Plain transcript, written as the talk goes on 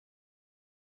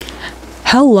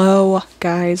Hello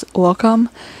guys, welcome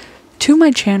to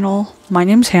my channel. My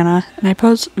name's Hannah and I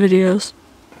post videos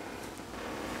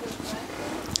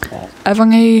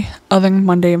every other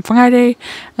Monday and Friday,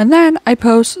 and then I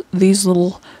post these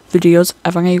little videos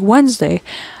every Wednesday.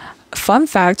 Fun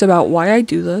fact about why I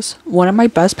do this: one of my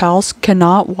best pals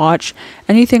cannot watch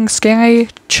anything scary,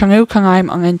 true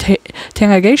crime, or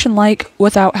interrogation like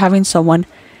without having someone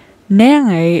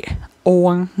narrate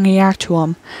or react to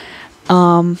them.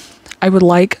 I would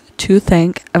like to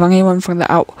thank everyone from the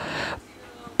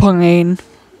outpouring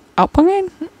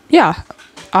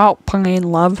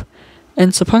love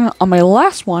and support. On my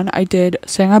last one, I did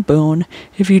Sarah Boone.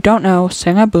 If you don't know,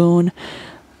 Sarah Boone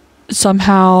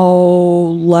somehow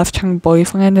left her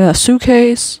boyfriend in a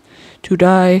suitcase to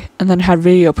die, and then had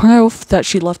video proof that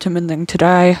she left him in there to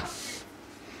die.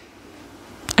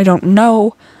 I don't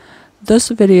know. This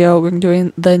video, we're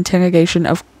doing the interrogation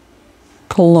of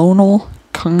Colonel,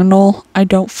 I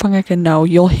don't freaking know.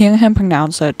 You'll hear him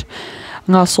pronounce it.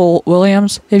 Russell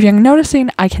Williams. If you're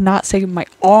noticing, I cannot say my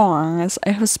R's.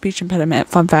 I have a speech impediment.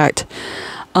 Fun fact.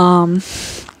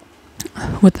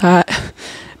 With that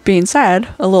being said,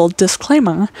 a little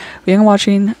disclaimer. We are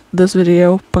watching this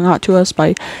video brought to us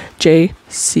by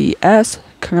JCS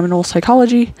Criminal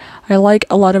Psychology. I like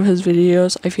a lot of his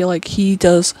videos. I feel like he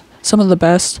does some of the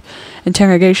best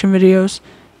interrogation videos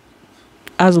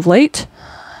as of late.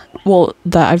 Well,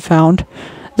 that I've found.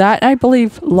 That I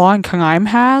believe Law and Crime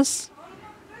has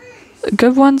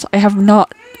good ones. I have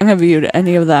not reviewed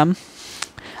any of them.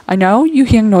 I know you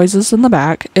hear noises in the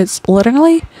back. It's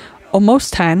literally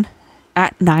almost 10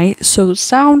 at night, so the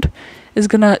sound is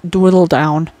gonna dwindle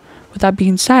down. With that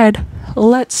being said,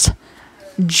 let's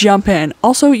jump in.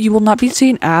 Also, you will not be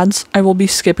seeing ads. I will be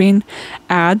skipping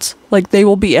ads. Like, they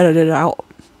will be edited out.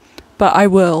 But I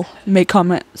will make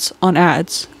comments on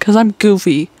ads because I'm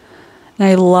goofy. And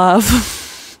I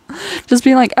love just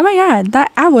being like, oh my god,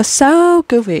 that ad was so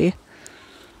goofy.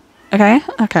 Okay.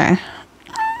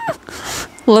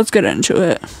 Let's get into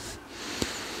it.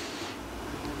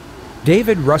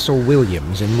 David Russell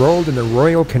Williams enrolled in the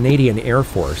Royal Canadian Air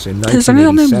Force in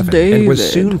 1987 and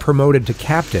was soon promoted to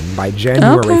captain by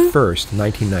January 1st,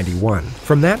 1991.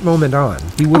 From that moment on,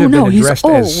 he would have been addressed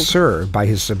as Sir by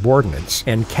his subordinates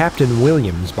and Captain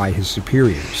Williams by his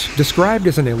superiors. Described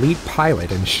as an elite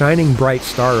pilot and shining bright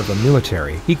star of the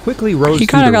military, he quickly rose through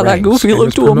the ranks and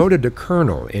was promoted to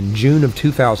colonel in June of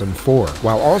 2004,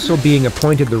 while also being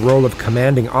appointed the role of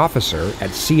commanding officer at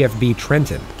CFB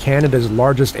Trenton, Canada's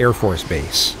largest Air Force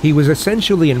base. He was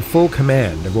essentially in full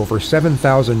command of over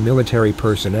 7,000 military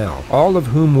personnel, all of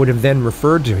whom would have then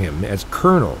referred to him as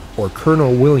Colonel or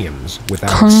Colonel Williams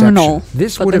without exception.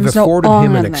 This would have afforded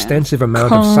him an extensive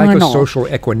amount of psychosocial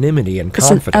equanimity and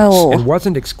confidence, and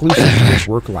wasn't exclusive to his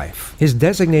work life. His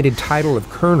designated title of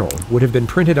Colonel would have been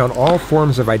printed on all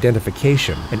forms of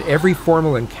identification, and every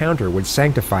formal encounter would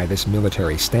sanctify this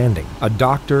military standing. A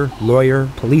doctor, lawyer,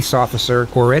 police officer,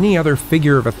 or any other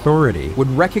figure of authority would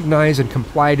recognize and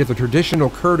comply to the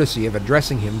traditional courtesy of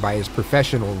addressing him by his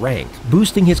professional rank,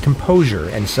 boosting his composure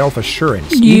and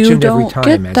self-assurance each and every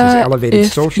time as his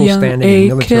elevated social standing and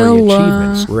military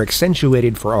achievements were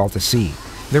accentuated for all to see.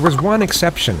 There was one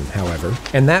exception, however,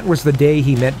 and that was the day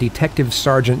he met Detective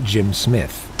Sergeant Jim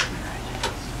Smith.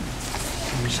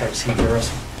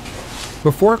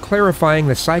 Before clarifying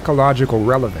the psychological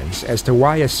relevance as to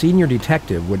why a senior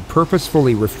detective would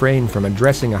purposefully refrain from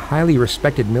addressing a highly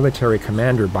respected military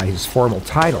commander by his formal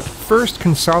title, first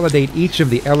consolidate each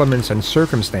of the elements and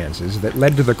circumstances that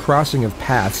led to the crossing of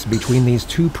paths between these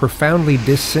two profoundly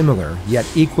dissimilar yet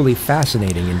equally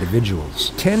fascinating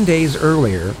individuals. 10 days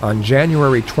earlier, on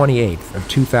January 28th of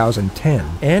 2010,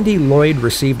 Andy Lloyd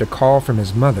received a call from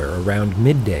his mother around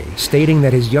midday stating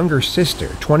that his younger sister,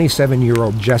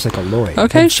 27-year-old Jessica Lloyd,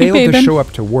 had failed to show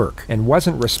up to work and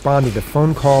wasn't responding to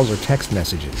phone calls or text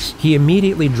messages. He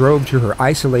immediately drove to her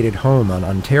isolated home on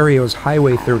Ontario's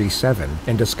Highway 37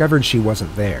 and discovered she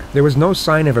wasn't there. There was no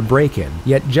sign of a break-in,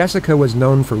 yet Jessica was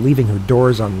known for leaving her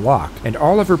doors unlocked, and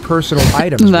all of her personal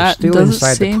items were still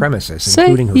inside the premises,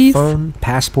 including her phone,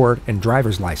 passport, and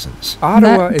driver's license.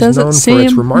 Ottawa is known for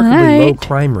its remarkably low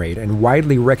crime rate and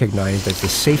widely recognized as the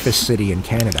safest city in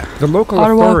Canada. The local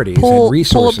authorities had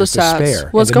resources to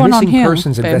spare, and the missing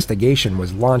person's investigation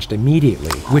was launched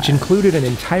immediately, which included an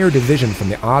entire division from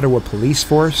the Ottawa Police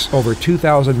Force, over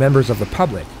 2,000 members of the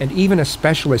public, and even a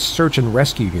specialist search and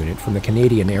rescue unit from the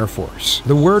Canadian Air Force.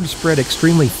 The word spread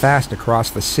extremely fast across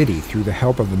the city through the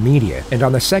help of the media, and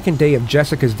on the second day of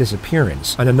Jessica's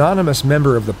disappearance, an anonymous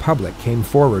member of the public came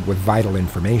forward with vital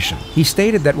information. He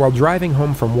stated that while driving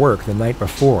home from work the night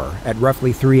before, at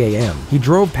roughly 3 a.m., he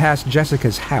drove past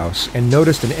Jessica's house and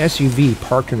noticed an SUV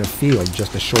parked in a field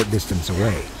just a short distance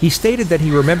away. He stated that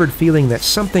he remembered feeling that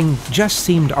something just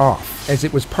seemed off, as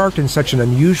it was parked in such an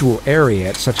unusual area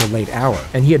at such a late hour,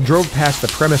 and he had drove past the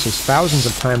premises thousands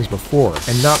of times before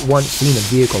and not once seen a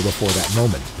vehicle before that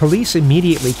moment. Police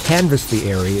immediately canvassed the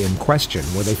area in question,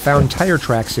 where they found tire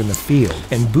tracks in the field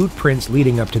and boot prints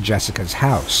leading up to Jessica's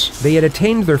house. They had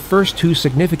attained their first two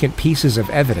significant pieces of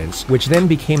evidence, which then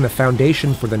became the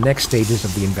foundation for the next stages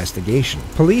of the investigation.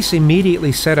 Police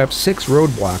immediately set up 6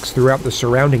 roadblocks throughout the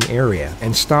surrounding area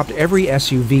and stopped every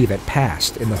SUV that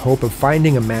passed in the hope of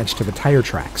finding a match to the tire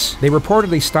tracks. They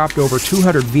reportedly stopped over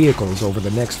 200 vehicles over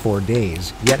the next 4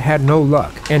 days, yet had no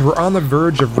luck, and were on the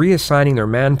verge of reassigning their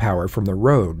manpower from the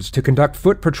roads to conduct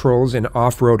foot patrols in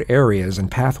off-road areas and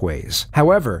pathways.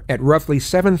 However, at roughly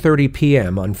 7:30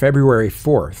 p.m. on February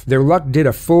 4th, their luck did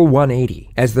a full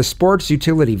 180, as the sports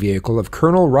utility vehicle of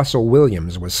Colonel Russell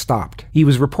Williams was stopped. He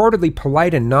was reportedly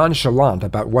polite and nonchalant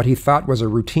about what he thought was a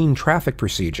routine traffic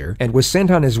procedure and was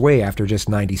sent on his way after just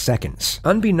 90 seconds.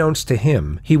 Unbeknownst to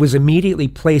him, he was immediately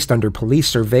placed under police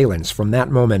surveillance from that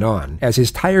moment on, as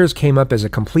his tires came up as a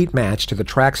complete match to the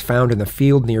tracks found in the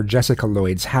field near Jessica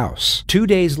Lloyd's house. 2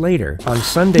 days later, on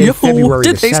Sunday, February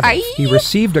the 7th, he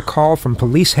received a call from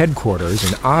police headquarters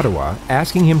in Ottawa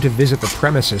asking him to visit the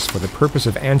premises for the purpose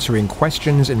of answering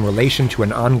questions in relation to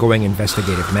an ongoing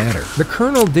investigative matter. The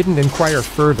colonel didn't inquire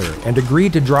further and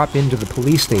agreed to drop into the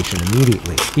police station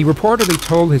immediately. He reportedly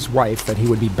told his wife that he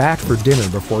would be back for dinner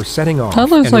before setting off,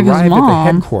 and arrived at the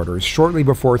headquarters shortly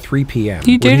before 3 p.m.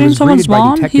 He dating someone's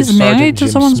mom? He's married to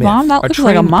someone's mom? That looks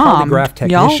like a mom. Polygraph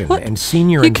technician and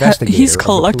senior investigator he's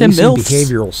collecting of the Police bills. and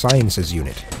Behavioral Sciences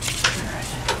Unit.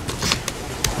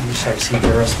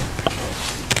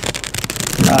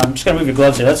 I'm just going to move your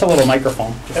gloves here. That's a little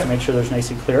microphone, just to make sure there's nice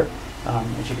and clear.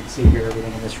 As you can see here,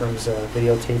 everything in this room is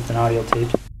videotaped and audio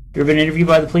taped. You ever been interviewed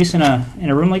by the police in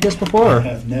a room like this before? I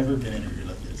have never been interviewed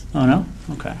like this. Oh, no?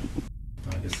 Okay.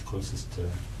 I guess the closest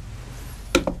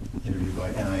interview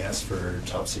by NIS for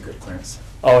top secret clearance.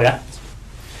 Oh, yeah?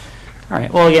 All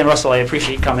right. Well, again, Russell, I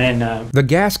appreciate you coming in. The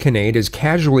gasconade is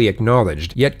casually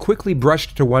acknowledged, yet quickly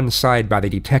brushed to one side by the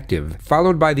detective,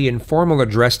 followed by the informal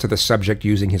address to the subject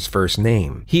using his first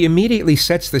name. He immediately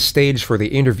sets the stage for the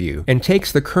interview and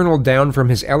takes the colonel down from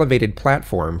his elevated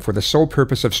platform for the sole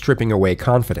purpose of stripping away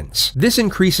confidence. This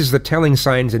increases the telling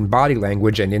signs in body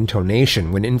language and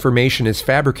intonation when information is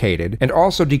fabricated, and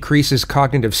also decreases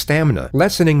cognitive stamina,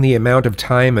 lessening the amount of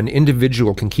time an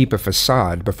individual can keep a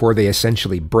facade before they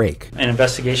essentially break. An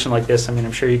investigation like this, I mean,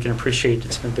 I'm sure you can appreciate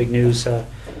it's been big news,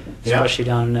 especially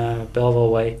down Belleville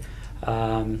way.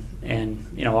 And,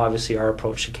 you know, obviously our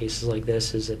approach to cases like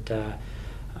this is that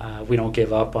we don't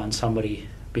give up on somebody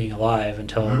being alive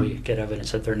until we get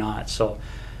evidence that they're not. So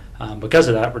because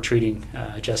of that, we're treating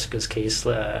Jessica's case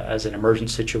as an emergent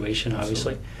situation,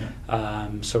 obviously.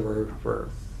 So we're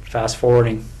fast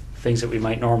forwarding things that we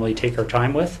might normally take our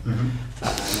time with, and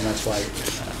that's why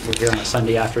we're here on a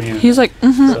Sunday afternoon. He's like,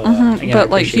 Again, but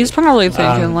like he's probably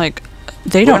thinking like,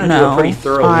 they don't know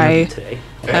I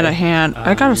had a hand.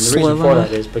 I got a the reason sliver. for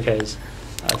that is because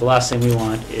the last thing we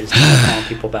want is to call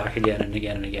people back again and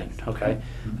again and again. Okay,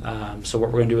 so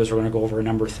what we're going to do is we're going to go over a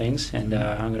number of things, and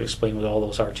I'm going to explain what all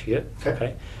those are to you.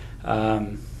 Okay,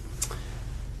 I'm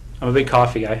a big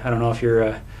coffee guy. I don't know if you're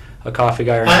a coffee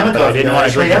guy or not, but I didn't want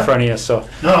to drink in front of you, so.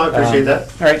 No, I appreciate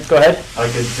that. All right, go ahead. I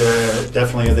could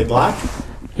definitely, are they black?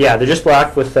 Yeah, they're just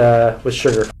black with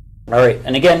sugar. All right,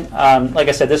 and again, like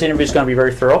I said, this interview is going to be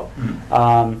very thorough.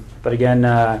 But again,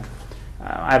 I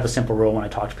have a simple rule when I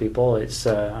talk to people. It's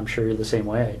I'm sure you're the same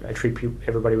way. I treat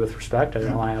everybody with respect. I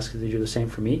don't want to ask you to do the same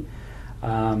for me.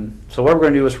 So what we're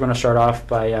going to do is we're going to start off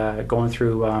by going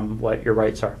through what your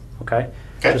rights are. Okay?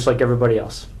 Just like everybody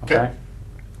else. Okay.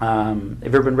 Have you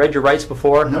ever been read your rights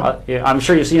before? No. Yeah, I'm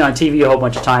sure you've seen it on TV a whole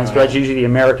bunch of times, but that's usually the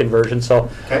American version. So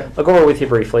I'll go over with you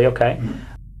briefly, okay?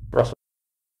 Russell,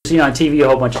 you've seen it on TV a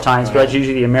whole bunch of times, but that's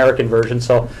usually the American version.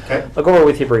 So I'll go over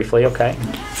with you briefly, okay?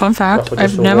 Fun fact, Russell,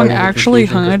 I've never actually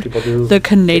heard the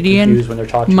Canadian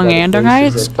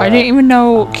Hmneighbors. I didn't even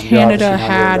know Canada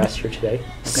had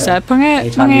Accepting it,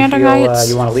 Anytime you Miranda feel rights.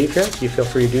 you want to leave here, you feel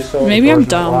free to do so. Maybe The I'm doors are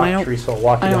dumb. locked. I don't. Teresa will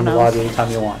walk you I down don't the know. lobby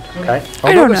anytime you want. Okay. I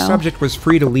Although don't the know. subject was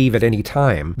free to leave at any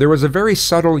time, there was a very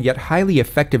subtle yet highly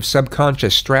effective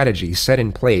subconscious strategy set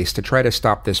in place to try to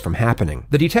stop this from happening.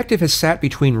 The detective has sat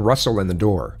between Russell and the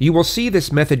door. You will see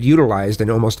this method utilized in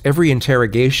almost every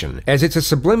interrogation, as it's a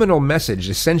subliminal message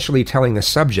essentially telling the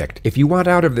subject, if you want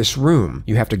out of this room,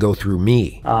 you have to go through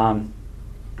me.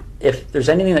 If there's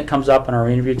anything that comes up in our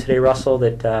interview today, Russell,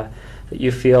 that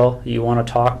you feel you want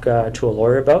to talk to a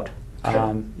lawyer about,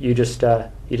 you just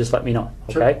let me know,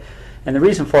 okay? Sure. And the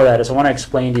reason for that is I want to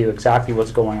explain to you exactly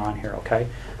what's going on here, okay?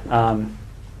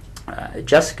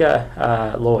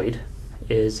 Jessica Lloyd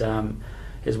is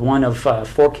one of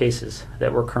 4 cases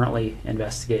that we're currently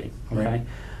investigating, okay?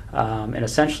 Right. And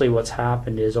essentially what's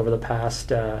happened is over the past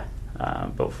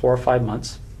about 4 or 5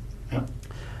 months,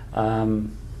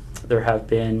 there have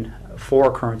been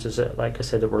 4 occurrences that, like I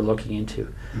said, that we're looking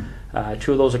into.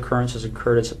 2 of those occurrences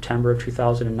occurred in September of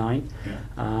 2009,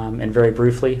 and very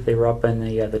briefly, they were up in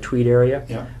the Tweed area.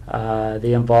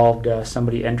 They involved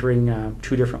somebody entering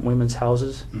 2 different women's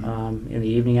houses in the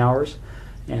evening hours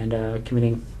and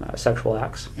committing sexual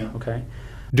acts. Okay.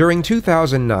 During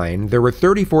 2009, there were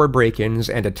 34 break-ins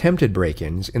and attempted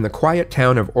break-ins in the quiet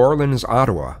town of Orleans,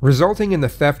 Ottawa, resulting in the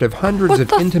theft of hundreds of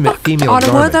intimate female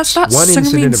garments, one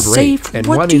incident of rape, and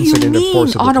one incident of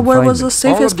forcible Ottawa was the confinement. All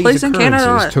safest of these place in Canada.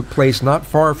 occurrences took place not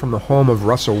far from the home of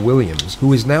Russell Williams,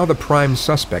 who is now the prime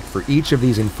suspect for each of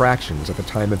these infractions at the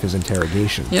time of his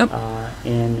interrogation.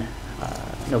 In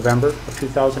November of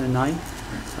 2009,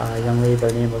 a young lady by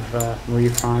the name of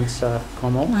Marie-France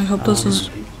Como. I hope this is...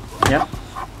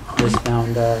 was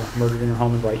found murdered in her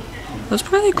home in Brighton. That's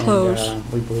pretty close. And,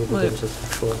 we believe that there was a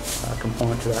sexual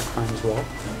component to that crime as well.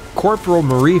 Corporal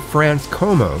Marie-France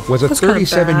Como was a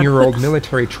 37-year-old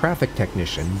military traffic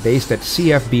technician based at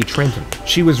CFB Trenton.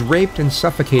 She was raped and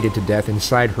suffocated to death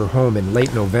inside her home in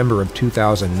late November of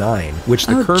 2009, which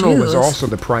the colonel was also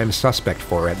the prime suspect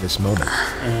for at this moment.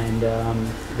 And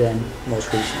then,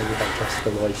 most recently, we have Jessica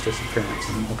Lloyd's disappearance.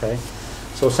 Okay.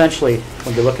 So essentially,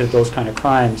 when you're looking at those kind of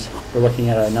crimes, we're looking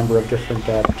at a number of different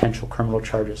potential criminal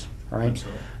charges, all right?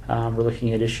 We're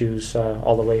looking at issues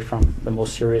all the way from the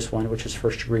most serious one, which is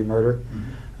first-degree murder,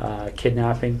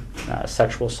 kidnapping,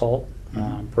 sexual assault,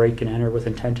 break and enter with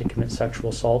intent to commit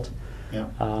sexual assault,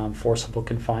 forcible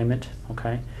confinement,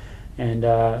 okay? And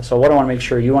so what I want to make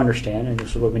sure you understand, and this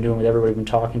is what we've been doing with everybody we've been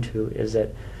talking to, is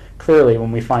that clearly,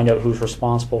 when we find out who's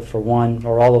responsible for one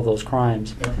or all of those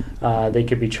crimes, they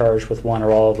could be charged with one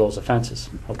or all of those offenses,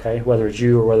 okay? Whether it's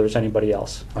you or whether it's anybody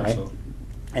else, right? Absolutely.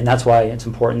 And that's why it's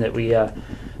important that we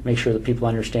make sure that people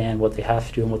understand what they have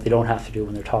to do and what they don't have to do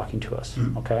when they're talking to us,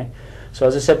 okay? So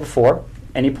as I said before,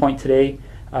 any point today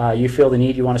you feel the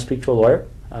need, you want to speak to a lawyer,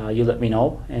 you let me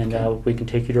know, and we can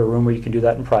take you to a room where you can do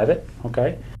that in private,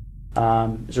 okay?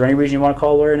 Is there any reason you want to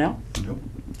call a lawyer now? Nope.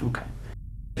 Okay.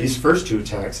 These first 2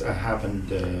 attacks happened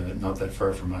not that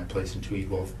far from my place in Tweed.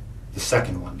 Well, the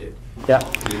second one did.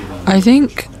 I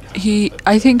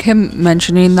think him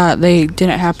mentioning that they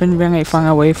didn't happen very far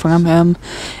away from him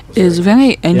is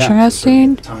very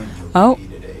interesting. Oh,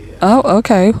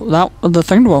 okay. The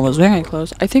third one was very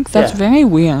close. I think that's very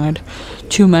weird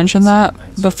to mention that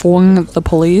before the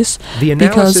police. The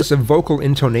analysis of vocal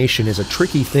intonation is a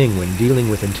tricky thing when dealing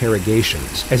with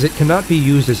interrogations, as it cannot be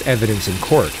used as evidence in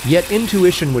court. Yet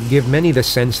intuition would give many the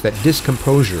sense that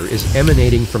discomposure is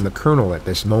emanating from the colonel at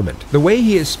this moment. The way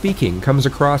he is speaking comes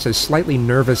across as slightly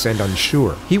nervous and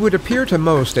unsure. He would appear to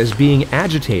most as being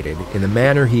agitated in the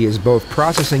manner he is both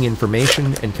processing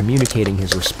information and communicating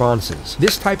his responses.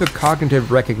 This type of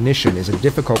cognitive recognition is a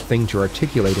difficult thing to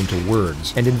articulate into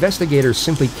words, and investigators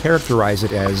simply characterize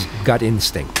it as gut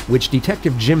instinct, which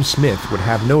Detective Jim Smith would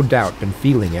have no doubt been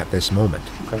feeling at this moment.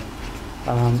 Okay.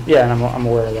 And I'm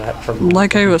aware of that. From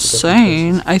like I was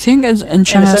saying, I think it's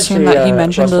interesting that he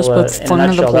mentioned this before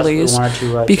the police,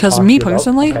 because me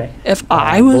personally, if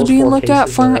I was being looked at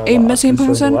for a missing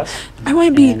person, I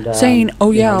wouldn't be saying, oh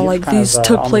yeah, like these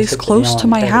took place close to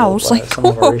my house, like,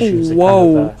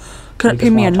 whoa. Couldn't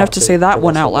pay me enough to say that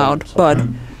one out loud, but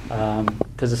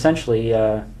because essentially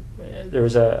there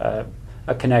was a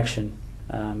connection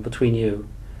between you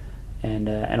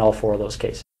and all 4 of those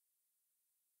cases.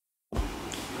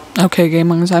 Okay,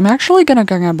 gamers, I'm actually gonna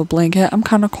grab a blanket. I'm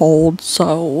kind of cold,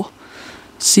 so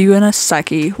see you in a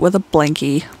seckie with a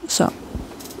blankie. So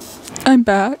I'm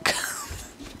back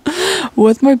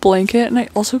with my blanket, and I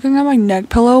also can have my neck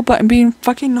pillow, but I'm being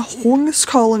fucking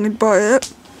horse-calling by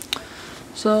it.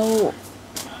 So,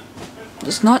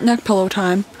 it's not neck pillow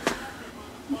time,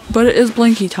 but it is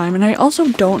blankie time, and I also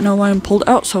don't know why I'm pulled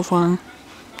out so far.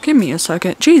 Give me a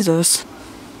second. Jesus.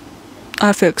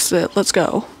 I fixed it. Let's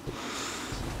go.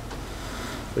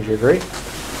 Would you agree?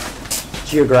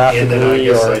 Geographically, and then I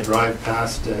guess or I drive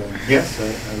past. Yes, I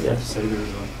would have to say there's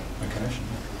a connection.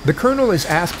 The colonel is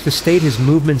asked to state his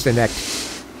movements and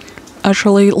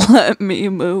Actually, let me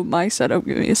move my setup.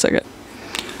 Give me a second.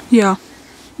 Yeah,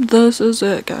 this is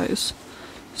it, guys.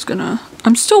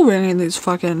 I'm still wearing these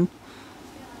fucking.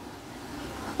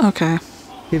 Okay.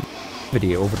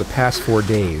 Video over the past 4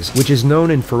 days, which is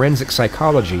known in forensic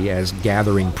psychology as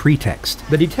gathering pretext.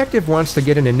 The detective wants to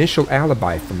get an initial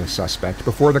alibi from the suspect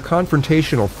before the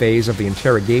confrontational phase of the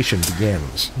interrogation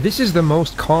begins. This is the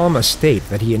most calm a state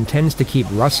that he intends to keep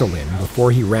Russell in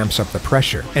before he ramps up the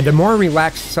pressure, and a more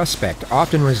relaxed suspect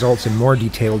often results in more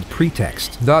detailed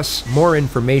pretext, thus more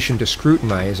information to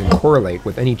scrutinize and correlate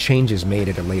with any changes made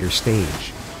at a later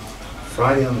stage.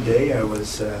 Friday on the day I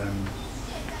was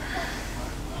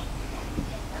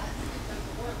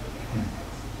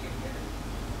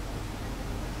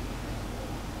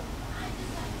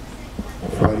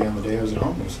Friday on the day I was at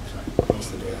home most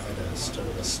of the day. I had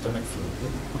a stomach flu.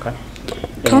 okay.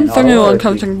 Continue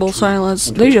uncomfortable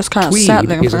silence. They just kind of sat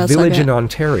there is for a a village second. in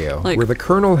Ontario where the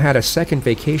colonel had a second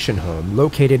vacation home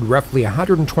located roughly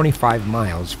 125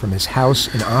 miles from his house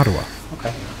in Ottawa.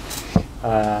 Okay.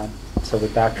 So we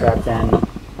backtrack then.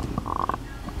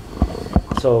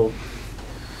 So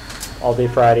all day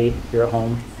Friday, you're at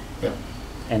home. Yeah.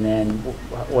 And then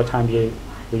what time do you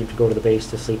leave to go to the base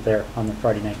to sleep there on the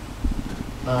Friday night?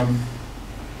 Not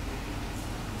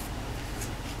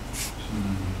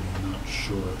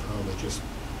sure. Probably just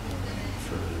running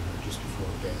for just before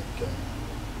bed.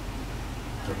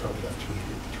 I probably got between 8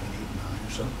 and 9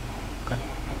 or so. Okay.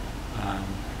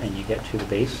 And you get to the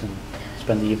base and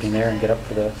spend the evening there and get up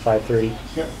for the 5:30.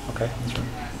 Yeah. Okay. That's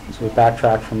right. So we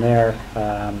backtrack from there.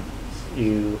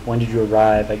 When did you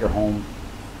arrive at your home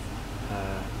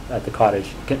at the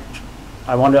cottage?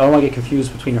 I don't want to get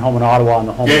confused between your home in Ottawa and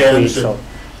the home in Tweed. So,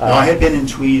 no, I had been in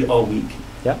Tweed all week.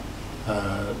 Yeah.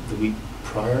 The week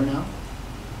prior now.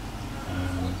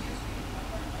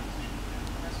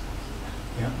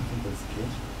 Yeah, I think that's the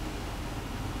case.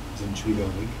 I was in Tweed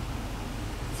all week.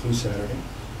 Flew Saturday.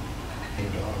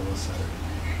 Headed to Ottawa Saturday.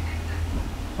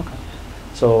 Okay.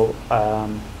 So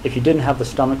if you didn't have the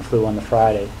stomach flu on the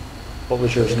Friday, what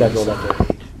was your schedule that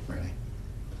day? Really.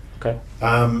 Okay.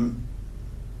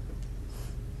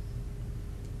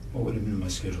 What would have been my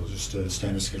schedule? Just a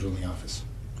standard schedule in the office.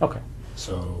 Okay.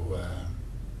 So,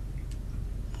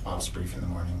 office brief in the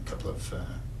morning, a couple of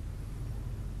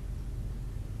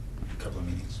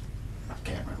meetings. I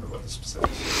can't remember what the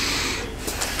specifics.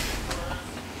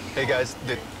 Hey guys,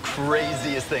 the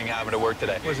craziest thing happened at work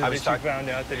today. Was it that you found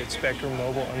out that at Spectrum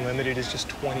Mobile Unlimited is just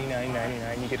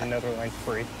 $29.99? You get another line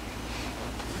free.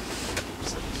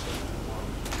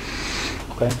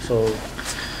 Okay. So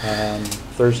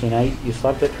Thursday night you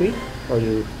slept at Tweed, or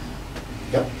you?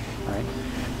 Yep. All right.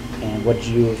 And what did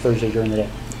you do Thursday during the day?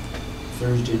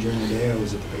 Thursday during the day, I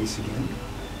was at the base again.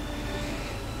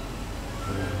 I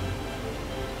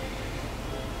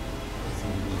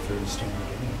think it was a fairly standard day.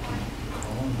 I can't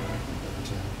recall, but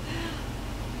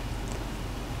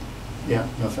yeah,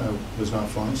 nothing. I was not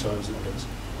flying, so I was at the base.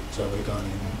 So I would have gone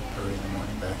in early in the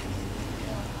morning, back in the evening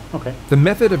again. Okay. The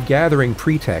method of gathering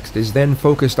pretext is then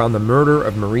focused on the murder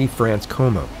of Marie-France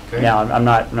Como. Okay. Now I'm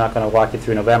not going to walk you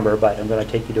through November, but I'm going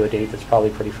to take you to a date that's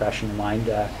probably pretty fresh in your mind.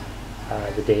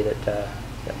 The day that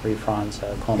Marie-France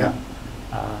Como. Yeah.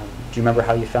 Do you remember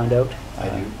how you found out? I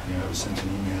do. Yeah, I was sent an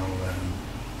email.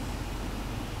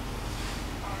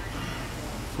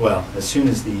 Well, as soon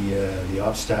as the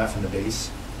ops staff and the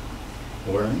base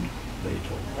learned, they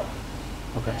told me.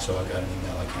 Okay. So I got an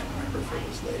email. I can't remember if it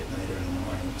was late at night or in the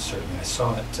morning. Certainly, I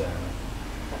saw it.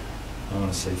 I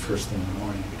want to say first thing in the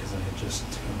morning because I had just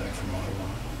come back from Ottawa.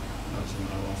 I was in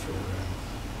Ottawa for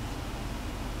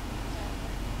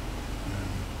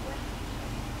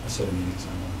a set of meetings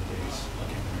on one of the days. I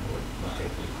can't remember what day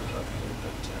we were talking about,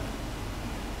 but yeah,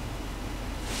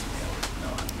 no,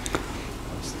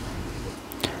 obviously.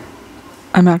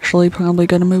 I'm actually probably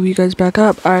gonna move you guys back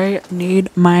up. I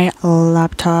need my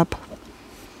laptop.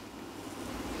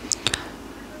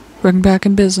 We're back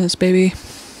in business, baby.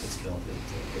 It's killed.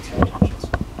 It's your intentions.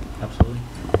 Absolutely.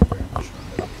 Very much on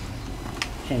that.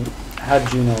 And how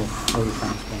did you know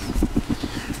Marie-France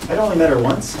Como? I'd only met her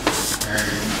once.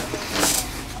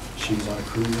 She was on a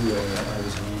crew. I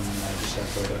was home just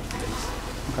after I got to the base.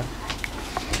 Okay.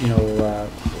 Do you know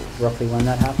roughly when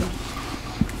that happened?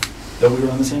 That we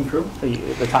were on the same crew?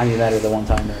 The time you met her, the one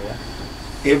time there, yeah?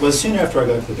 It was soon after I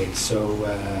got to the base, so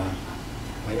I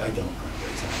don't remember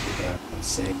exactly, but I would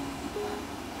say.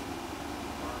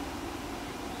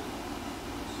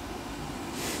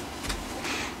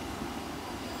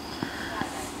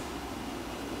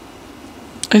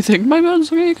 I think my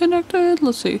buttons are getting connected.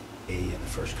 Let's see. A in the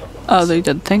first couple of Oh, months. they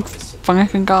did. Thank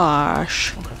fucking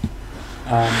gosh. Okay.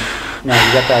 Now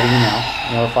you got that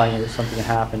email notifying you that something had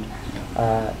happened.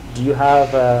 Do you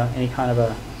have any kind of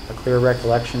a clear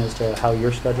recollection as to how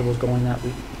your schedule was going that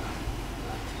week?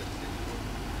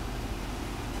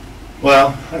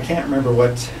 Well, I can't remember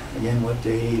what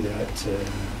day that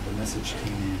the message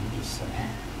came in. Just a second.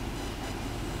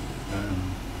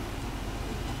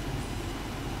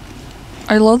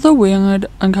 I love the weird,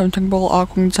 uncomfortable,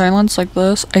 awkward silence like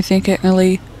this. I think it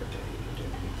really...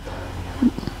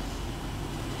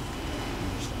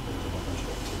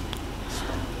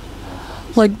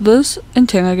 Like, this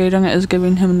interrogating is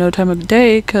giving him no time of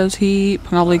day because he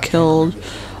probably killed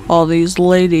all these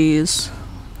ladies.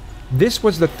 This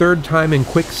was the third time in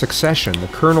quick succession the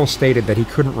colonel stated that he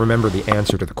couldn't remember the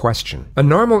answer to the question. A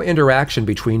normal interaction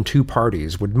between two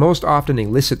parties would most often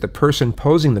elicit the person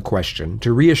posing the question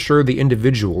to reassure the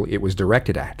individual it was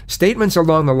directed at. Statements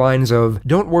along the lines of,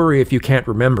 "Don't worry if you can't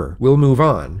remember, we'll move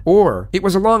on," or "It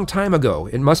was a long time ago,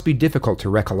 it must be difficult to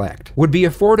recollect," would be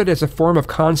afforded as a form of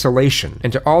consolation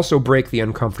and to also break the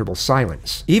uncomfortable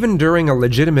silence. Even during a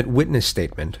legitimate witness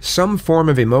statement, some form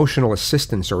of emotional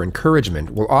assistance or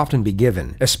encouragement will often be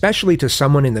given, especially to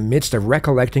someone in the midst of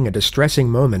recollecting a distressing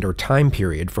moment or time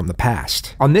period from the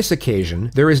past. On this occasion,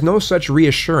 there is no such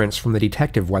reassurance from the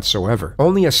detective whatsoever,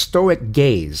 only a stoic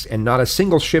gaze and not a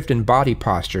single shift in body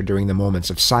posture during the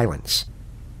moments of silence.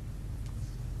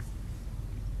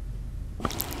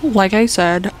 Like I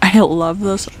said, I love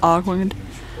this awkward,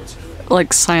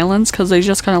 like, silence because they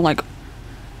just kind of like...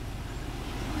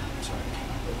 Sorry, I can't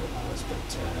remember what it was, but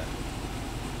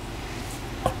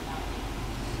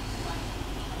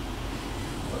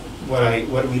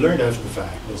what we learned after the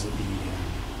fact was that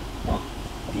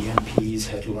the MPs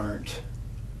had learnt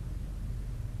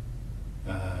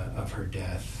of her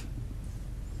death,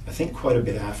 I think quite a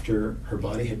bit after her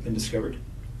body had been discovered.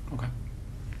 Okay.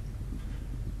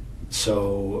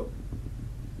 So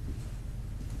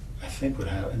I think what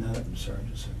happened, sorry,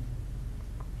 just a second.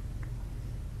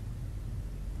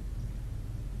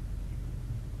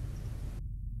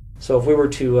 So if we were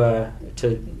to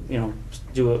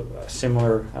do a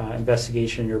similar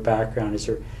investigation in your background, is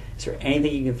there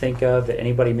anything you can think of that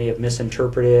anybody may have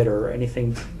misinterpreted, or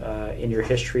anything in your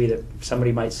history that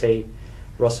somebody might say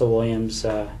Russell Williams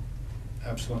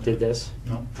Absolutely did this?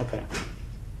 No. Okay.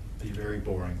 Be very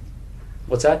boring.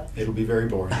 What's that? It'll be very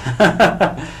boring.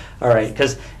 All right,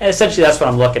 because essentially that's what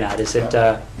I'm looking at. Is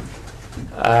that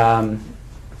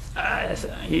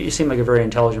you seem like a very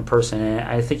intelligent person, and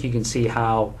I think you can see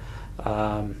how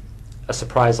a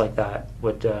surprise like that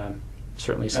would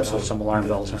certainly set off some alarm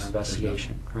bells in our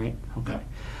investigation, right? Okay.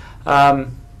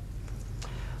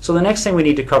 So the next thing we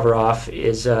need to cover off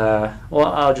is, well,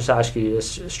 I'll just ask you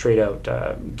this straight out.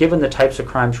 Given the types of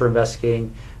crimes we're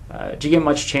investigating, do you get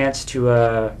much chance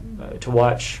to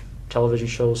watch television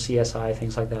shows, CSI,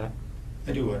 things like that?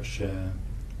 I do watch,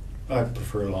 I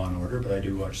prefer Law and Order, but I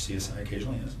do watch CSI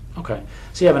occasionally, yes. Okay.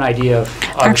 So you have an idea of...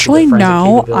 Actually,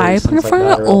 no, I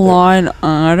prefer Law and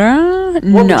Order,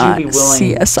 not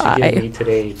CSI.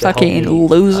 Today to fucking help me,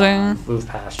 loser. Move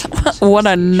past What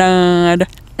a nerd.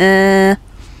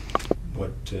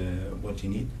 What do you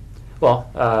need? Well,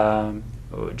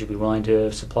 would you be willing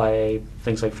to supply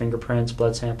things like fingerprints,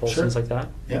 blood samples, Sure. things like that?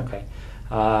 Yeah. Okay.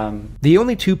 The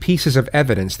only two pieces of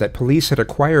evidence that police had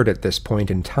acquired at this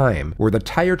point in time were the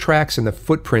tire tracks and the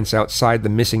footprints outside the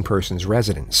missing person's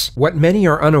residence. What many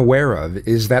are unaware of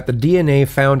is that the DNA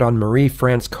found on Marie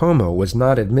France Como was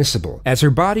not admissible, as her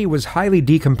body was highly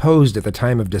decomposed at the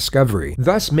time of discovery,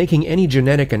 thus making any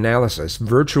genetic analysis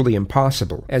virtually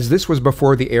impossible, as this was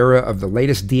before the era of the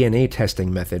latest DNA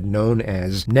testing method known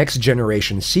as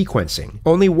next-generation sequencing.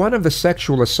 Only one of the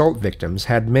sexual assault victims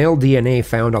had male DNA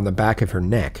found on the back of her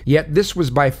neck, yet this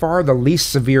was by far the least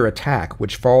severe attack,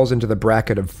 which falls into the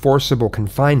bracket of forcible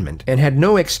confinement, and had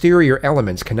no exterior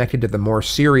elements connected to the more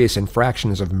serious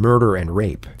infractions of murder and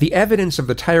rape. The evidence of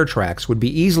the tire tracks would be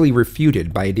easily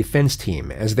refuted by a defense team,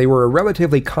 as they were a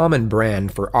relatively common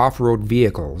brand for off-road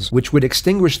vehicles, which would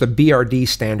extinguish the BRD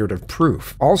standard of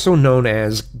proof, also known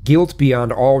as guilt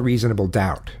beyond all reasonable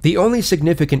doubt. The only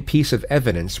significant piece of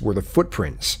evidence were the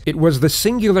footprints. It was the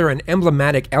singular and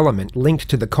emblematic element linked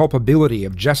to the culpability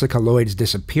of Jessica Lloyd's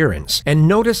disappearance, and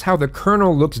notice how the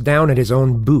colonel looks down at his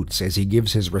own boots as he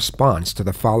gives his response to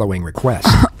the following request.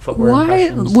 Why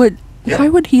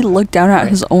would he look down at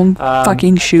his own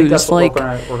fucking shoes? That's like,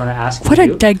 we're gonna ask what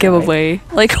you a dead giveaway.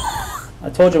 Like, I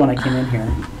told you when I came in here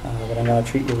that I'm gonna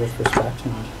treat you with respect,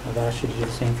 and I've asked you to do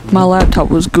the same for me. my laptop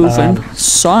was goofing.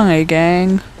 Sorry,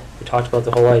 gang. We talked about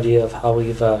the whole idea of how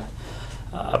we've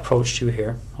approach to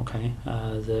here, okay?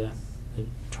 The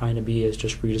trying to be as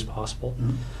discreet as possible,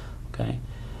 okay?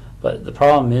 But the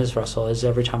problem is, Russell, is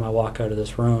every time I walk out of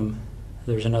this room,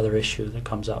 there's another issue that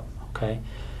comes up, okay?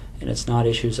 And it's not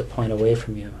issues that point away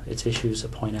from you, it's issues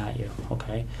that point at you,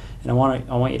 okay? And I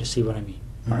want you to see what I mean,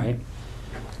 all right?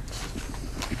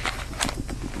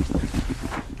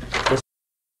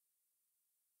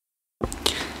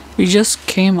 We just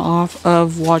came off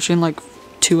of watching like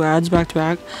 2 ads back to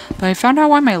back, but I found out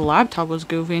why my laptop was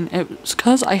goofing. It was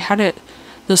because I had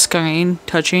the screen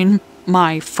touching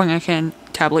my freaking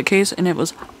tablet case, and it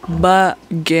was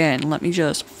bugging. Let me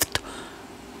just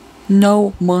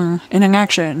no more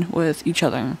interaction with each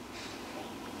other.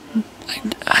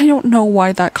 I don't know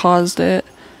why that caused it,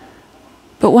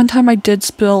 but one time I did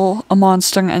spill a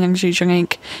Monster Energy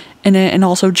drink in it, and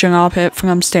also drop it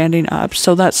from standing up,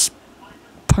 so that's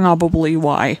probably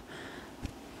why.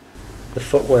 The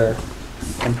footwear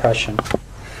impression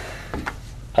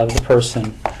of the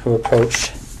person who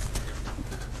approached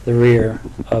the rear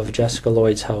of Jessica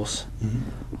Lloyd's house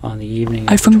on the evening.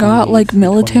 I forgot, like,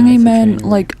 military men,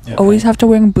 like, always have to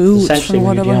wear boots for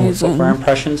whatever reason.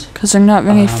 Because they're not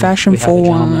very fashion forward. We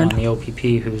have a gentleman on the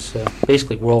OPP who's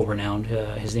basically world renowned.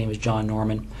 His name is John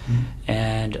Norman.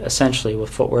 And essentially, with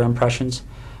footwear impressions,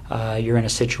 you're in a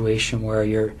situation where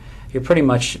you're pretty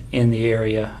much in the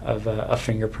area of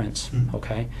fingerprints,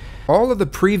 okay? All of the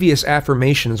previous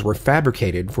affirmations were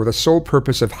fabricated for the sole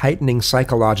purpose of heightening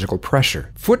psychological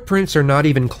pressure. Footprints are not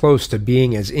even close to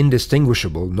being as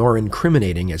indistinguishable nor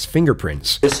incriminating as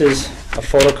fingerprints. This is a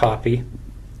photocopy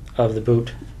of the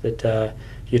boot that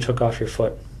you took off your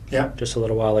foot just a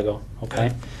little while ago,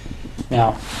 okay?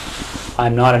 Now,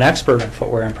 I'm not an expert in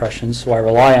footwear impressions, so I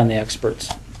rely on the experts.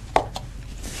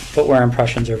 Footwear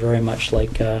impressions are very much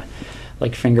like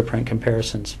fingerprint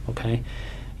comparisons, okay?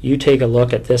 You take a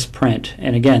look at this print,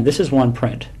 and again, this is one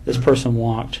print. This person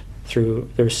walked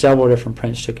through, there's several different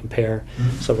prints to compare,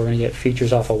 so we're going to get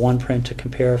features off of one print to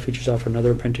compare, features off of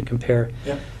another print to compare.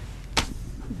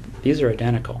 These are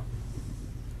identical.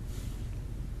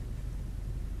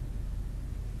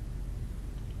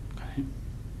 Okay.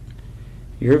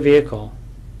 Your vehicle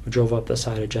drove up the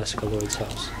side of Jessica Lloyd's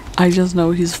house. I just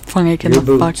know he's freaking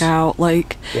the fuck out.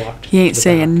 Like, he ain't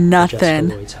saying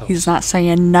nothing. He's not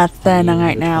saying nothing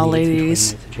right now,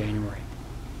 ladies. January.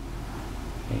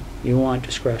 Okay. You want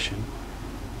discretion.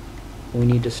 We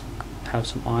need to have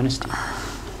some honesty,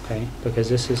 okay? Because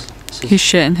this is he's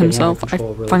shitting himself. I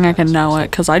fucking know it,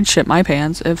 because I'd shit my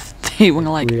pants if they were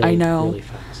like, really, I know. Really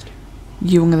fast.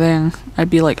 You were there. I'd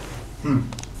be like,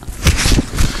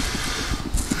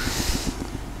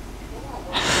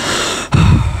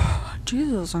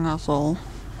 Jesus, an asshole.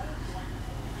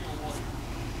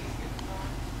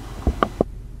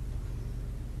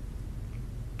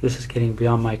 This is getting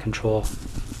beyond my control.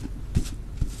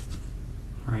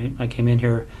 Alright, I came in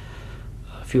here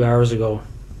a few hours ago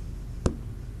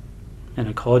and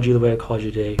I called you the way I called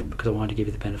you today because I wanted to give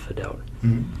you the benefit of the doubt.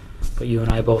 But you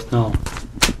and I both know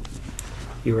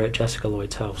you were at Jessica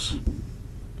Lloyd's house,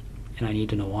 and I need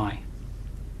to know why.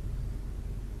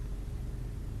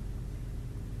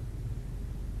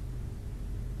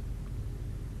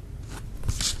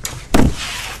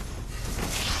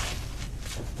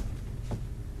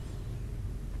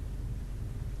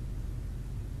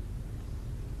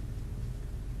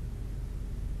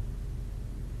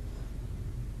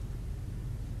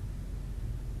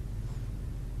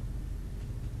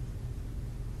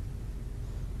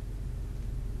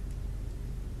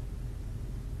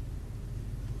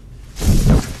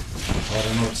 I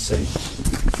don't know what to say.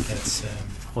 It's,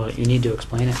 Well, you need to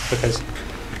explain it, because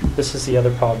this is the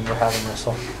other problem we're having,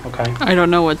 Russell, okay? I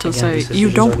don't know what to say. These You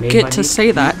decisions are don't made get by to me.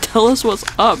 say that. Tell us what's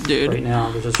up, dude. Right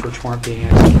now, there's a search warrant being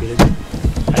executed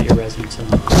at your residence in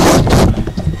okay?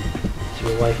 So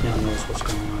your wife now knows what's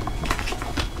going on.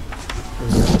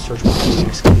 There's a search warrant being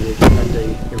executed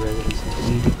at your residence until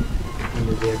you and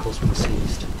your vehicle's been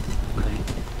seized, okay?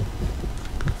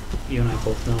 You and I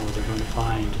both know they're going to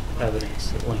find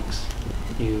evidence that links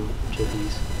you to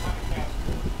these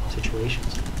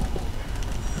situations.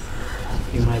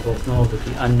 You and I both know that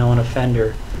the unknown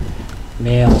offender,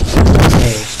 male,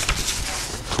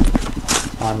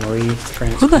 on Marie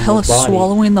Who the hell is body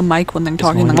swallowing the mic when they're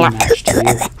talking? is going to be matched to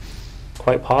you,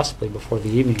 quite possibly before the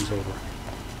evening's over.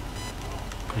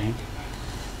 Okay?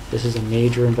 This is a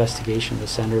major investigation. The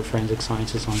Center of Forensic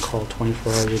Science is on call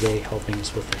 24 hours a day helping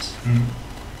us with this.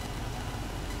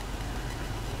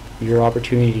 Your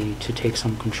opportunity to take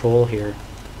some control here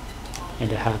and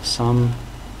to have some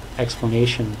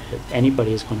explanation that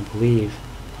anybody is going to believe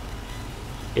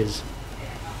is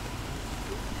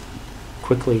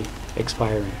quickly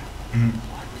expiring.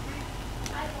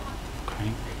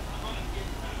 Okay.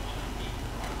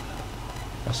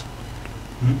 Listen.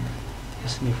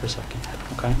 Listen to me for a second,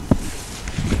 okay?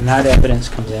 When that evidence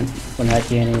comes in, when that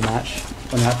DNA match,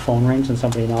 when that phone rings and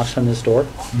somebody knocks on this door,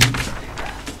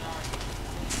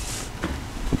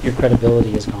 your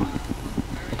credibility is gone,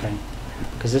 okay?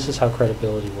 Because this is how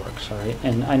credibility works, all right?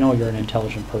 And I know you're an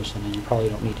intelligent person and you probably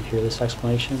don't need to hear this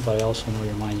explanation, but I also know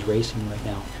your mind's racing right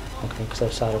now, okay? Because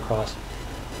I've sat across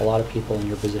a lot of people in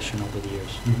your position over the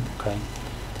years, okay?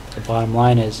 The bottom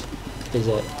line is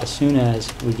that as soon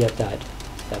as we get that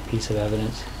piece of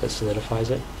evidence that solidifies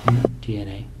it,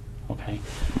 DNA, okay?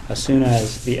 As soon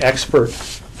as the expert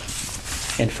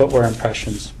in footwear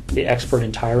impressions, the expert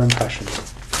in tire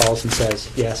impressions, calls and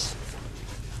says, yes,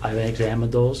 I've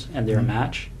examined those and they're a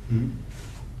match,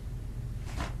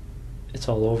 it's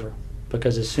all over.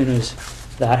 Because as soon as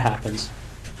that happens,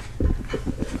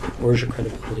 where's your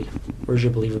credibility? Where's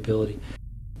your believability?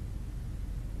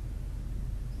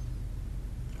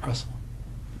 Russell,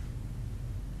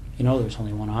 you know there's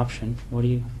only one option. What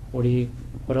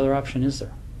other option is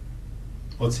there?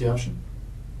 What's the option?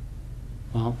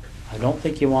 Well, I don't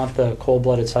think you want the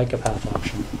cold-blooded psychopath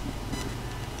option.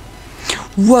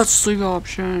 What's the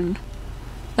option?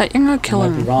 That you're not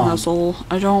killing Russell.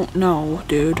 I don't know,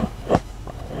 dude.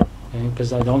 Okay,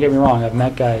 because don't get me wrong, I've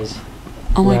met guys.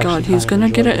 Oh my god, he's gonna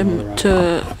get him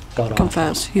to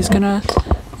confess. He's gonna,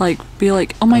 like, be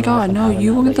like, oh my god, no,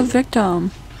 you weren't the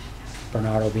victim.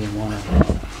 Bernardo being one of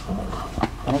them.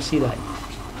 I don't see that.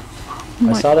 If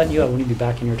I saw that in you, I wouldn't be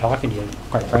back in here talking to you,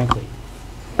 quite frankly.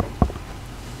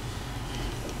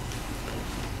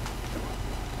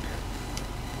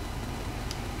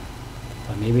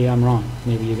 But maybe I'm wrong.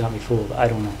 Maybe you got me fooled. I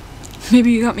don't know.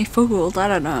 Maybe you got me fooled. I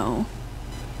don't know.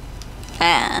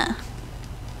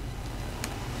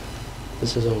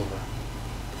 This is over.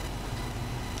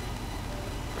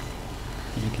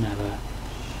 And you can have a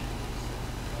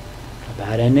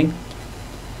bad ending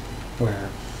where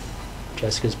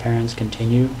Jessica's parents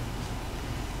continue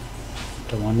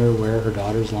to wonder where her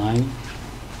daughter's lying.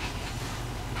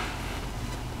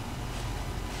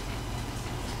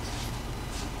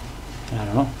 And I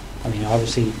don't know. I mean,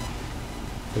 obviously,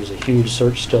 there's a huge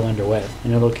search still underway,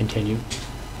 and it'll continue.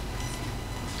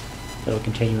 It'll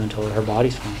continue until her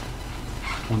body's found.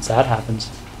 Once that happens,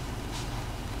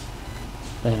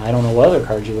 then I don't know what other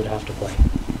cards you would have to play.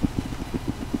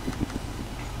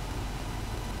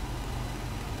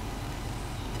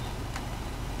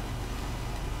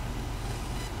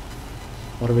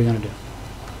 What are we going to do?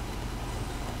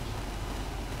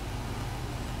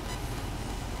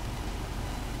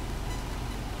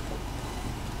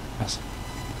 Yes.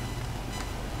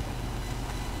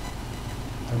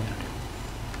 What are we going to do?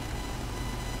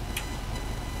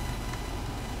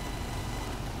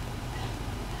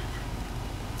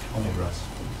 Only Russ.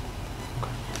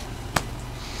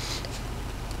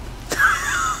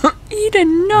 You did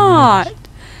not.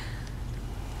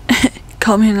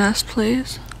 Come in us,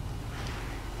 please.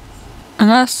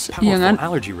 Unless powerful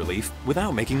allergy relief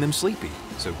without making them sleepy,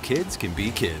 so kids can be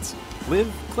kids. Live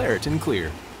Claritin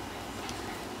Clear.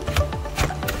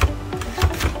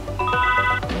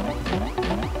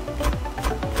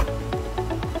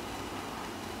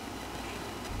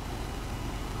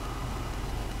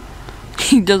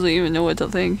 He doesn't even know what to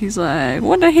think. He's like,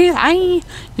 what the hell?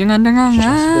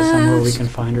 Jessica, somewhere we can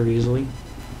find her easily.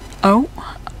 Oh.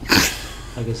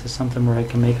 Like, is this something where I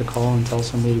can make a call and tell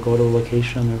somebody to go to a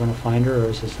location and they're going to find her, or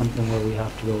is this something where we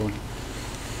have to go and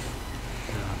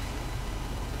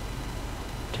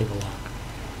take a walk?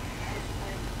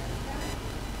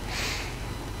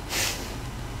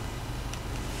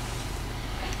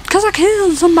 Because I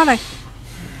killed somebody.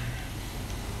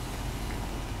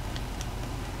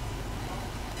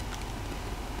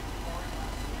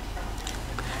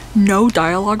 No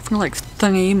dialogue for like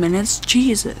 3 minutes?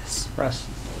 Jesus. Russ,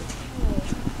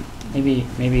 maybe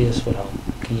this would help.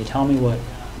 Can you tell me what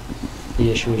the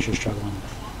issue is you're struggling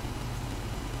with?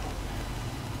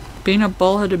 Being a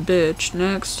bullheaded bitch.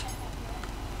 Next.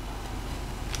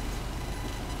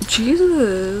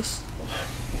 Jesus.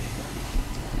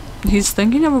 He's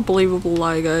thinking of a believable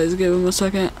lie, guys. Give him a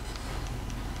second.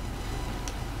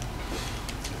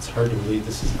 It's hard to believe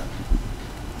this is happening.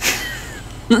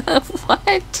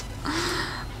 What?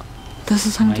 This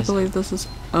is hard to believe this is...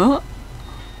 Oh?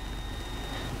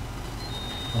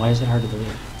 Why is it hard to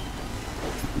believe?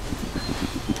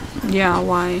 Yeah,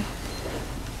 why?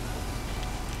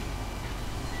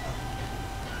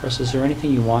 Russ, is there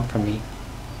anything you want from me?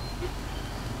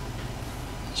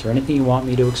 Is there anything you want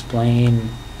me to explain?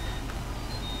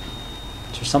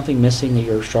 Is there something missing that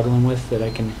you're struggling with that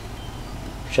I can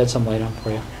shed some light on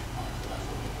for you?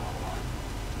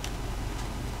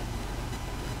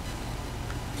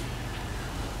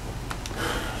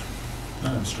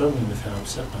 I'm struggling with how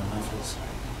upset my wife is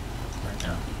right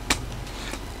now.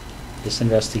 This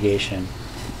investigation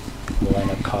will end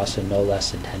up costing no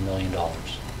less than $10 million.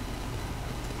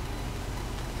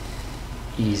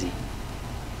 Easy.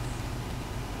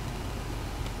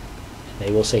 And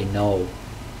they will say no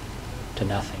to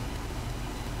nothing.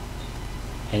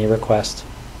 Any request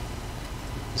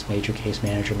this major case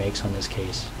manager makes on this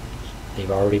case, they've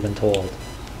already been told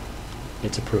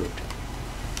it's approved.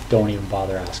 Don't even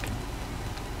bother asking.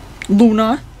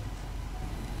 Luna?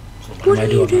 So What am I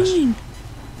are you doing? doing?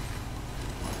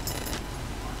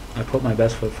 I put my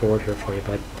best foot forward here for you,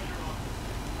 bud.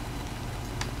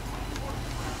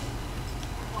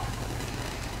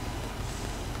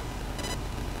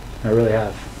 I really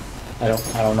have. I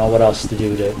don't know what else to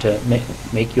do to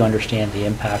make you understand the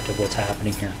impact of what's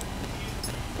happening here.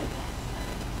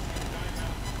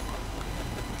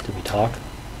 Did we talk?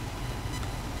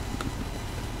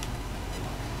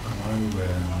 I want to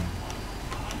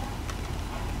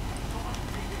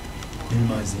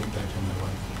minimize the impact on my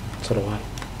wife. So do I.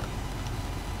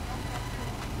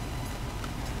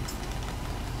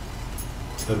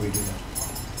 So how do we do that?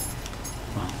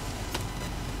 Well,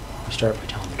 we start by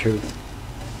telling the truth.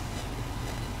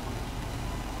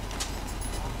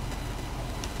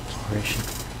 Exploration.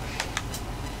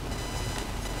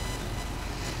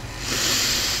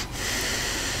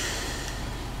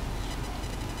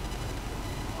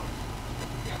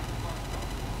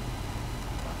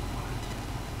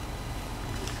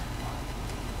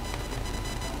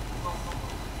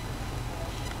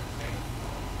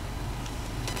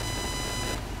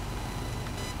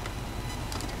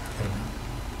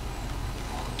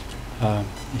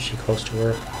 Is she close to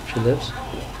where she lives?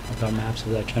 I've got maps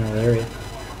of that general area.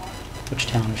 Which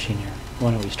town is she near?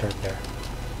 Why don't we start there?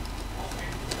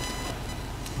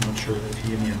 I'm not sure if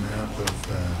you give me a map of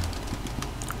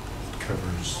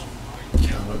covers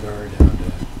Calagar down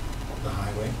to the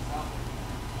highway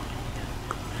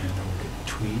and over to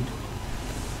Tweed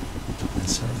and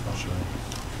south. I'll show you.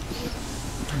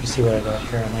 Let me see what I got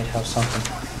here. I might have something.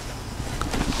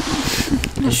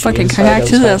 Is she Fucking inside, connect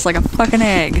to outside? this like a fucking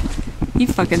egg. He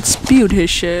fucking spewed his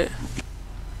shit.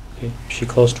 Okay. Is she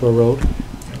close to a road?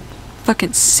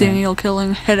 Fucking serial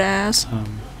killing head ass.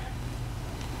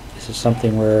 Is it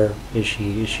something where is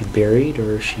she buried,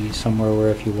 or is she somewhere where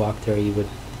if you walk there you would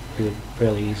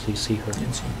fairly easily see her?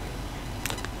 Inside.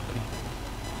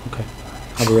 Okay.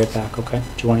 I'll be right back. Okay.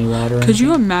 Do you want any water? Or Could you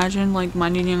anything? imagine like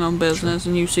minding your own business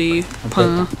and you see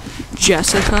Okay.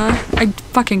 Jessica? I'd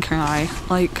fucking cry.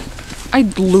 Like,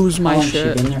 I'd lose How my long has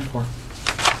shit. she been there for?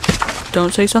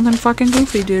 Don't say something fucking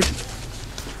goofy, dude.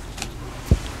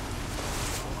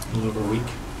 A little over a week.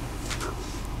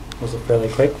 Was it fairly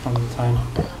quick from the time?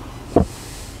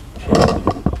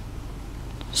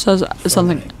 Says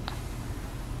something.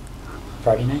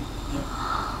 Friday night?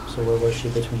 So where was she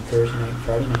between Thursday night and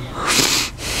Friday night?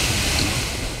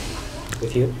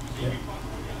 With you? Yeah.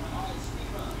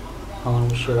 How long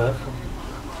was she alive for?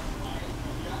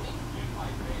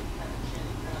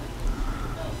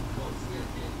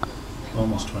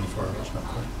 Almost 24 hours, not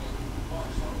quite.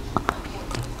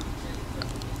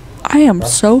 I am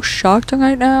so shocked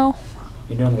right now.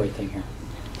 You're doing the right thing here.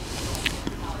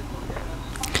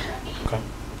 Okay.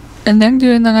 And then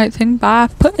doing the right thing by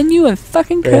putting you in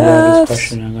fucking Very obvious cuffs.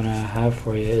 question I'm gonna have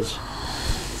for you is,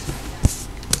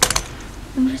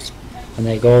 when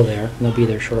they go there, and they'll be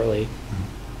there shortly,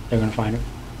 they're gonna find her.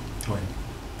 Oh, yeah.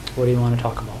 What do you want to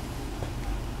talk about?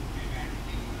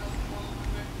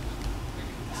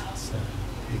 It's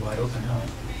be wide open now.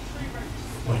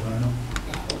 What do you want to know?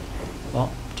 Well,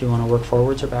 do you want to work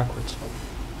forwards or backwards?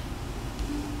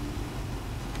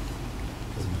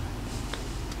 Doesn't matter.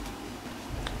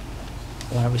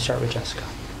 Why don't we start with Jessica?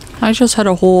 I just had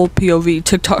a whole POV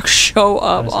TikTok show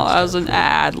up does that as start an for?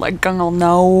 ad. Like, gonna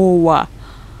know.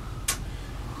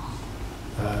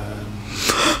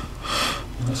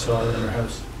 I saw her in her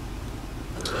house.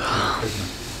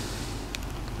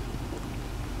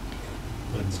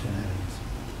 Livingston Avenue.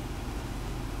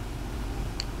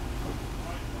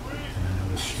 And I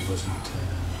noticed she wasn't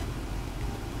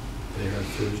there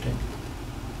Thursday.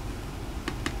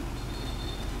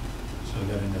 So I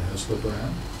got in the house, look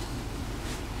around.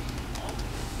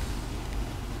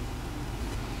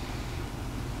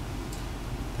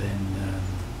 Then,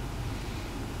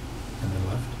 and then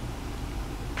left.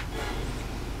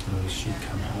 Noticed she'd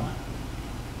come home.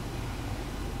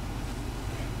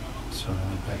 So I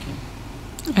went back in.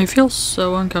 I feel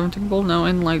so uncomfortable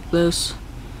knowing like this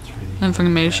Through the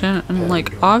information, back and patio like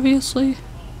door obviously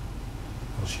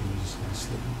while she was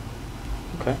sleeping.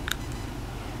 Okay.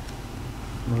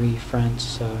 Marie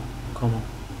France Como.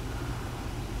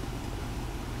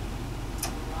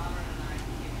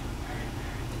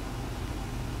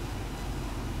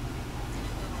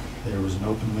 There was an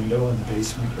open window in the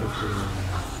basement of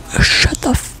her. Shut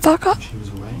the fuck up. She was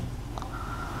away.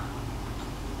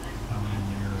 I went in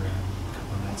there a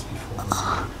couple of nights before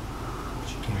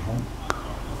she came home.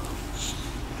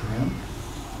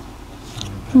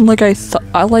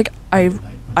 Like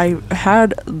I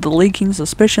had the leaking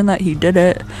suspicion that he did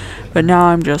it, but now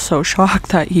I'm just so shocked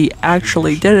that he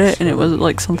actually did it, and it was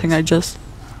like something I just.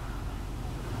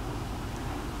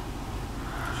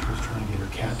 She was trying to get her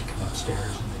cat to come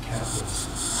upstairs, and the cat was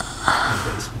in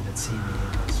the basement, had seen me,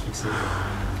 and was fixated on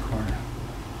me in the corner.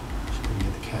 She couldn't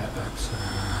get the cat up, so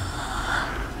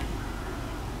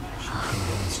she came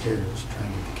downstairs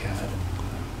trying to get the cat, and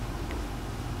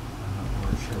I'm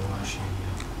not sure why she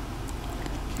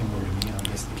came over to me. I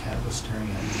guess the cat was staring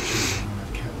at me. She was the one that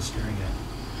the cat was staring at.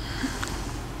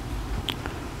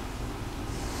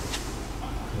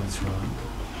 What's wrong?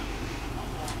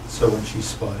 So when she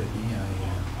spotted me, I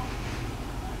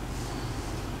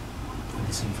had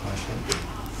the same flashlight.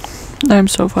 I'm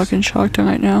so fucking shocked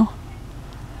right now.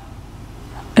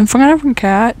 In front of a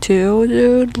cat too,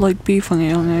 dude. Like, be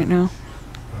funny on right now.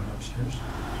 Run upstairs.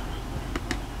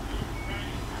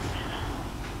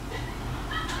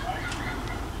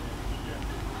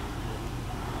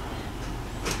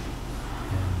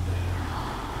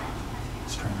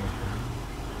 Strangled her.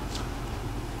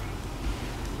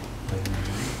 Later in the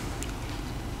night.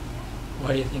 Why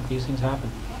do you think these things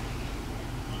happen?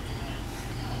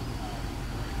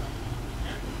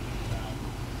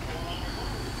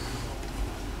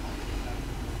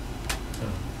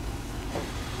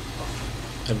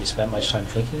 Have you spent much time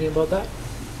thinking about that?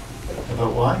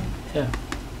 About why? Yeah.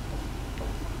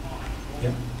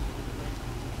 Yep.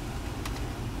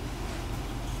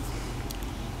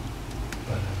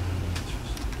 But I don't know the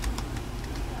answers.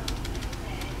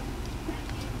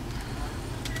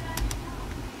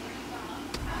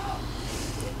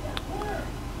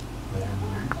 Later in the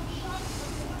night.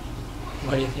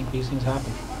 Why do you think these things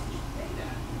happen?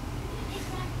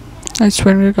 I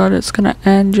swear to God, it's gonna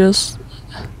end just.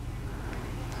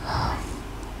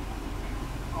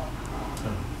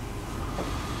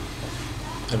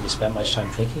 Have you spent much time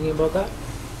thinking about that?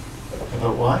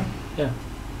 About why? Yeah.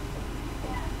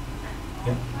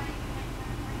 Yep.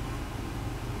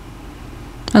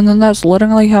 And then that's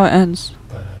literally how it ends.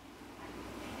 But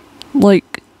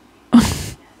Like.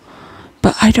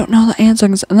 But I don't know the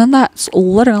answers. And then that's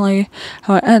literally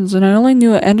how it ends. And I only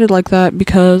knew it ended like that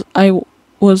because I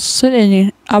was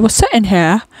sitting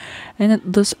here, and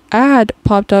this ad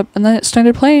popped up, and then it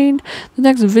started playing the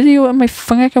next video in my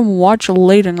fucking watch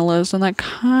later list, and that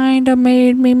kind of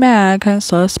made me mad, kind of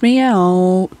sussed me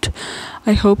out.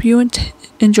 I hope you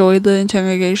enjoyed the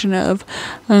interrogation of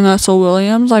Russell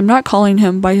Williams. I'm not calling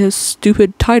him by his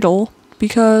stupid title,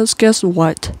 because guess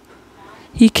what?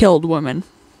 He killed women.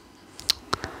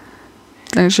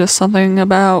 There's just something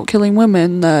about killing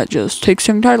women that just takes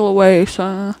your title away, so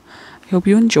I hope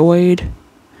you enjoyed.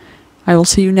 I will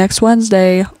see you next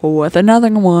Wednesday with another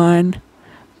one.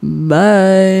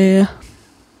 Bye.